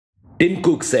Tim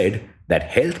Cook said that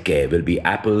healthcare will be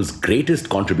Apple's greatest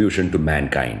contribution to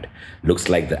mankind. Looks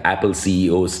like the Apple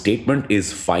CEO's statement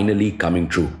is finally coming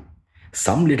true.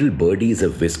 Some little birdies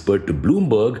have whispered to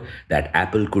Bloomberg that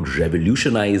Apple could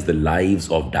revolutionize the lives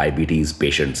of diabetes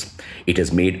patients. It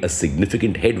has made a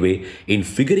significant headway in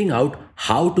figuring out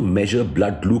how to measure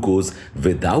blood glucose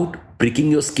without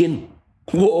pricking your skin.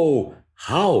 Whoa!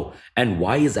 How? And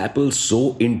why is Apple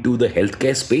so into the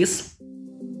healthcare space?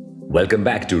 Welcome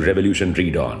back to Revolution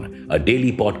Read On, a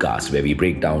daily podcast where we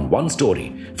break down one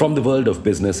story from the world of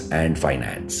business and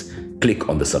finance. Click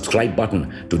on the subscribe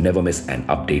button to never miss an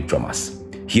update from us.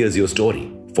 Here's your story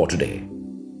for today.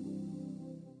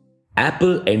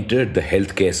 Apple entered the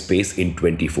healthcare space in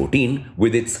 2014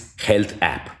 with its Health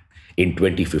app. In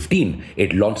 2015,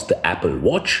 it launched the Apple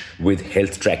Watch with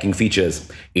health tracking features.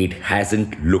 It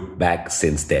hasn't looked back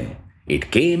since then.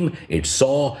 It came, it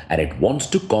saw, and it wants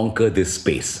to conquer this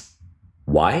space.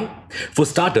 Why? For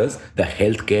starters, the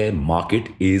healthcare market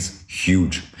is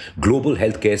huge. Global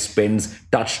healthcare spends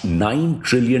touched $9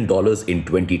 trillion in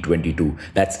 2022.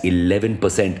 That's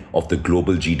 11% of the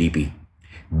global GDP.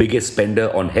 Biggest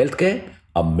spender on healthcare?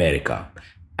 America.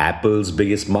 Apple's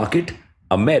biggest market?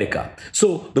 America.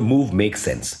 So the move makes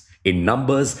sense. In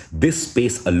numbers, this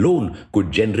space alone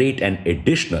could generate an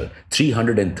additional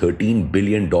 $313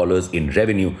 billion in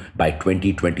revenue by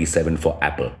 2027 for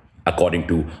Apple. According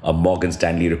to a Morgan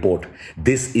Stanley report,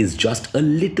 this is just a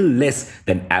little less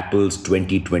than Apple's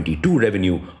 2022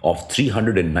 revenue of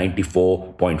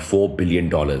 $394.4 billion.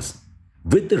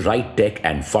 With the right tech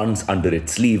and funds under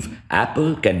its sleeve,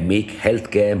 Apple can make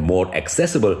healthcare more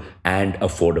accessible and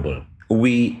affordable.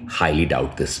 We highly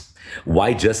doubt this.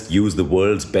 Why just use the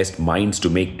world's best minds to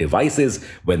make devices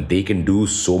when they can do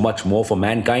so much more for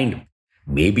mankind?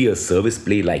 Maybe a service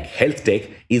play like health tech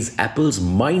is Apple's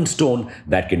mind stone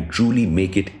that can truly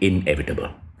make it inevitable.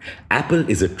 Apple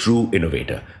is a true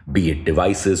innovator. Be it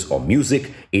devices or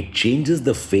music, it changes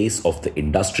the face of the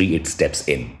industry it steps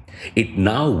in. It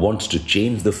now wants to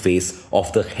change the face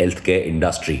of the healthcare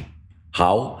industry.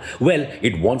 How? Well,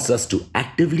 it wants us to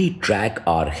actively track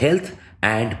our health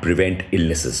and prevent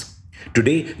illnesses.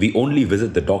 Today, we only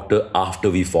visit the doctor after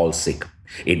we fall sick.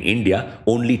 In India,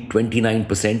 only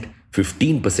 29%,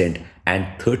 15%, and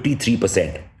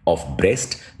 33% of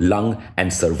breast, lung,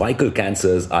 and cervical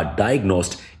cancers are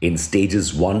diagnosed in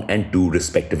stages 1 and 2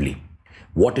 respectively.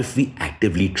 What if we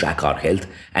actively track our health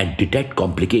and detect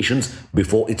complications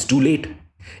before it's too late?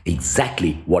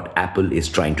 Exactly what Apple is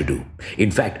trying to do. In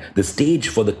fact, the stage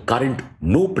for the current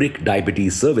no-prick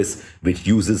diabetes service, which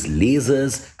uses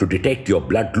lasers to detect your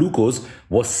blood glucose,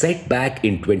 was set back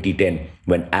in 2010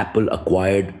 when Apple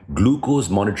acquired glucose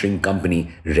monitoring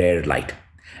company Rare Light.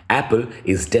 Apple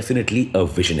is definitely a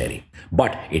visionary,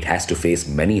 but it has to face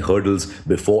many hurdles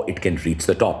before it can reach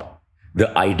the top.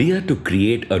 The idea to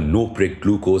create a no-prick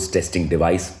glucose testing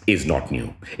device is not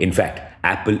new. In fact,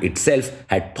 Apple itself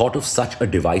had thought of such a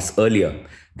device earlier,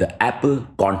 the Apple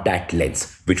Contact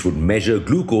Lens, which would measure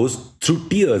glucose through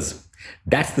tears.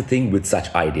 That's the thing with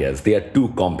such ideas. They are too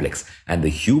complex, and the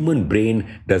human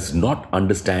brain does not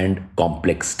understand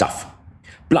complex stuff.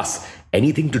 Plus,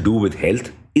 anything to do with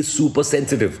health is super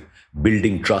sensitive.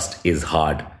 Building trust is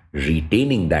hard.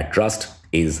 Retaining that trust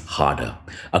is harder.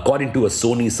 According to a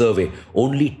Sony survey,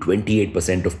 only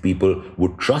 28% of people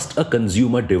would trust a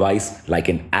consumer device like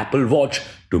an Apple Watch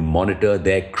to monitor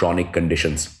their chronic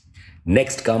conditions.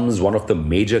 Next comes one of the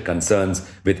major concerns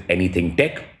with anything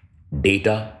tech: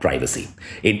 data privacy.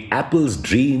 In Apple's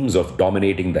dreams of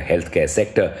dominating the healthcare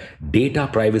sector, data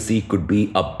privacy could be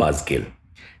a buzzkill.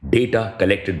 Data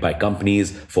collected by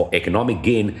companies for economic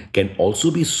gain can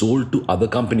also be sold to other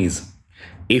companies.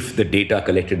 If the data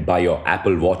collected by your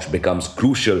Apple Watch becomes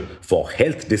crucial for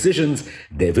health decisions,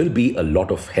 there will be a lot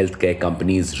of healthcare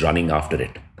companies running after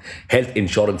it. Health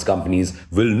insurance companies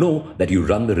will know that you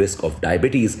run the risk of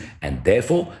diabetes and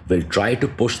therefore will try to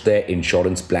push their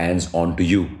insurance plans onto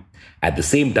you. At the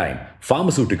same time,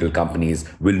 pharmaceutical companies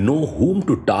will know whom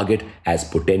to target as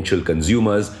potential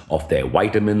consumers of their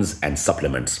vitamins and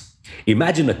supplements.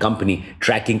 Imagine a company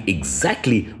tracking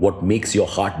exactly what makes your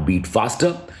heart beat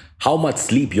faster, how much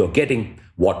sleep you're getting,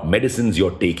 what medicines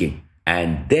you're taking,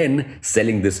 and then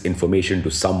selling this information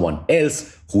to someone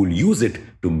else who'll use it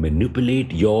to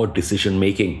manipulate your decision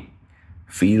making.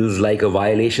 Feels like a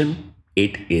violation?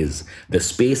 It is. The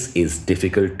space is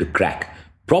difficult to crack.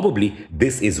 Probably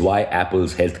this is why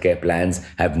Apple's healthcare plans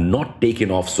have not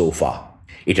taken off so far.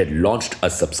 It had launched a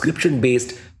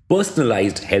subscription-based,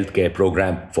 personalized healthcare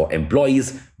program for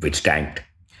employees, which tanked.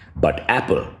 But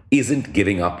Apple isn't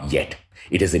giving up yet.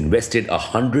 It has invested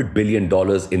 $100 billion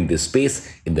in this space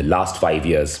in the last 5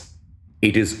 years.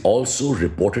 It is also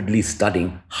reportedly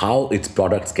studying how its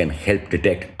products can help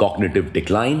detect cognitive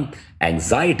decline,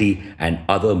 anxiety, and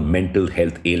other mental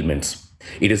health ailments.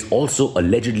 It is also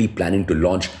allegedly planning to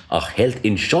launch a health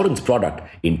insurance product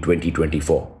in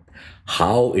 2024.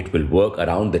 How it will work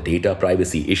around the data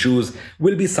privacy issues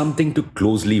will be something to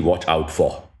closely watch out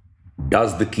for.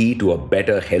 Does the key to a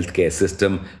better healthcare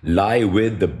system lie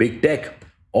with the big tech,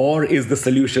 or is the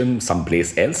solution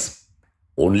someplace else?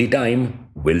 Only time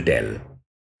will tell.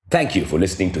 Thank you for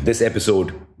listening to this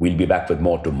episode. We'll be back with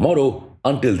more tomorrow.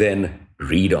 Until then,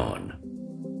 read on.